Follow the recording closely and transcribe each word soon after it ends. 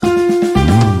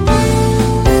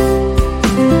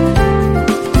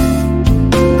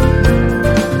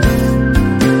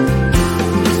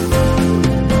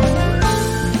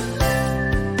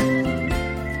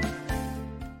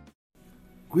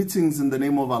Greetings in the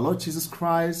name of our Lord Jesus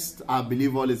Christ. I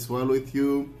believe all is well with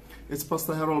you. It's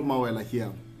Pastor Harold Mawela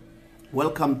here.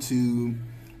 Welcome to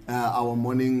our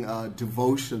morning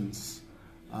devotions.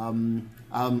 I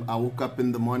woke up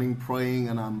in the morning praying,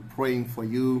 and I'm praying for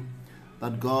you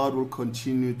that God will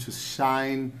continue to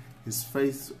shine His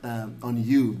face on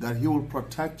you, that He will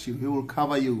protect you, He will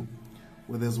cover you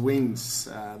with His wings,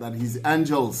 that His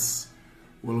angels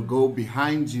will go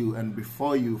behind you and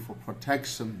before you for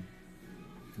protection.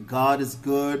 God is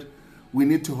good. We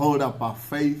need to hold up our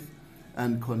faith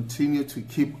and continue to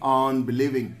keep on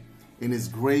believing in His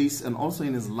grace and also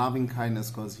in His loving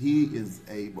kindness, because He is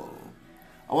able.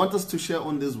 I want us to share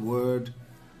on this word,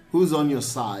 who's on your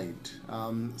side.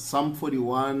 Psalm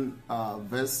 41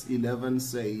 verse 11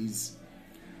 says,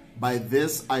 "By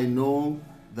this I know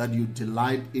that you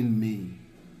delight in me.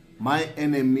 My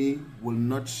enemy will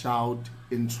not shout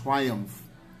in triumph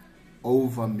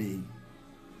over me."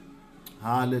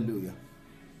 Hallelujah.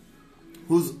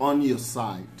 Who's on your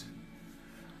side?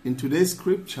 In today's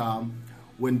scripture,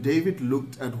 when David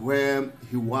looked at where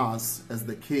he was as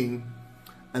the king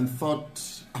and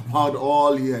thought about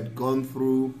all he had gone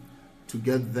through to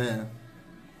get there,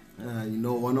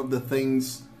 one of the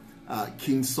things,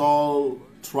 King Saul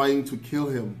trying to kill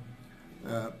him,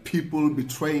 people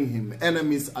betraying him,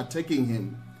 enemies attacking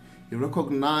him, he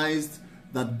recognized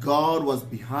that God was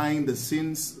behind the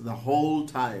scenes the whole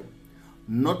time,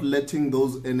 not letting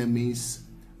those enemies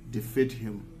defeat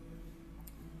him.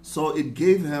 So it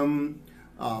gave him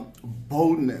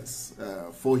boldness,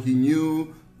 for he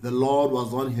knew the Lord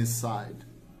was on his side.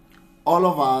 All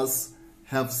of us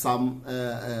have some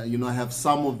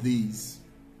of these,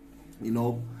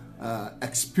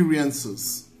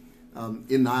 experiences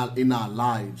in our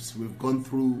lives. We've gone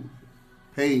through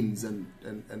pains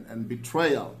and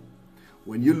betrayal.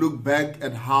 When you look back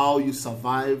at how you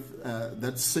survived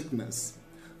that sickness,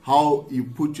 how you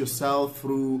put yourself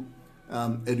through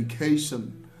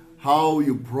education, how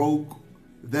you broke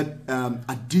that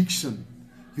addiction,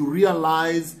 you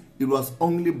realize it was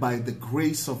only by the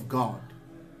grace of God.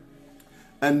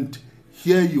 And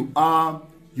here you are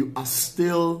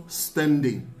still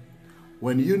standing.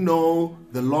 When you know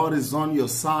the Lord is on your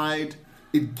side,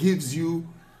 it gives you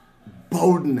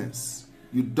boldness.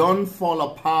 You don't fall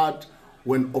apart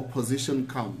when opposition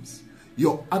comes.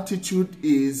 Your attitude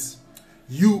is,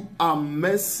 you are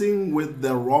messing with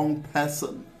the wrong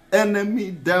person. Enemy,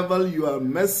 devil, you are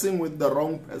messing with the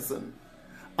wrong person.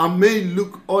 I may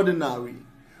look ordinary,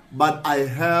 but I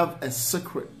have a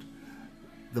secret.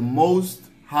 The Most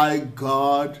High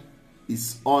God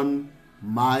is on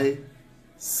my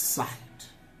side.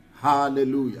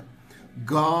 Hallelujah.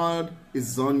 God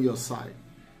is on your side.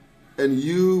 And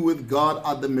you with God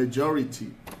are the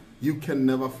majority. You can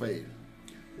never fail.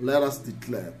 Let us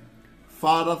declare,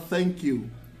 Father, thank you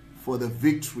for the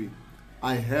victory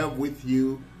I have with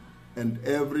you, and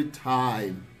every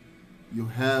time you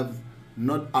have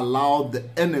not allowed the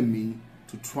enemy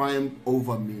to triumph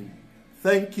over me.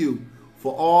 Thank you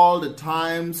for all the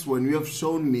times when you have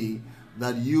shown me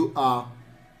that you are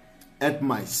at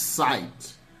my side.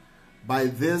 By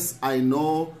this I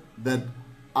know that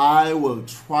I will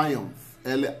triumph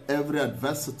every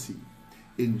adversity.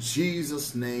 In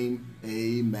Jesus' name,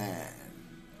 amen.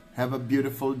 Have a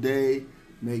beautiful day.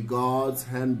 May God's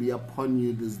hand be upon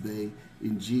you this day.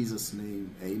 In Jesus'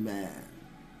 name, amen.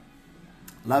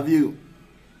 Love you.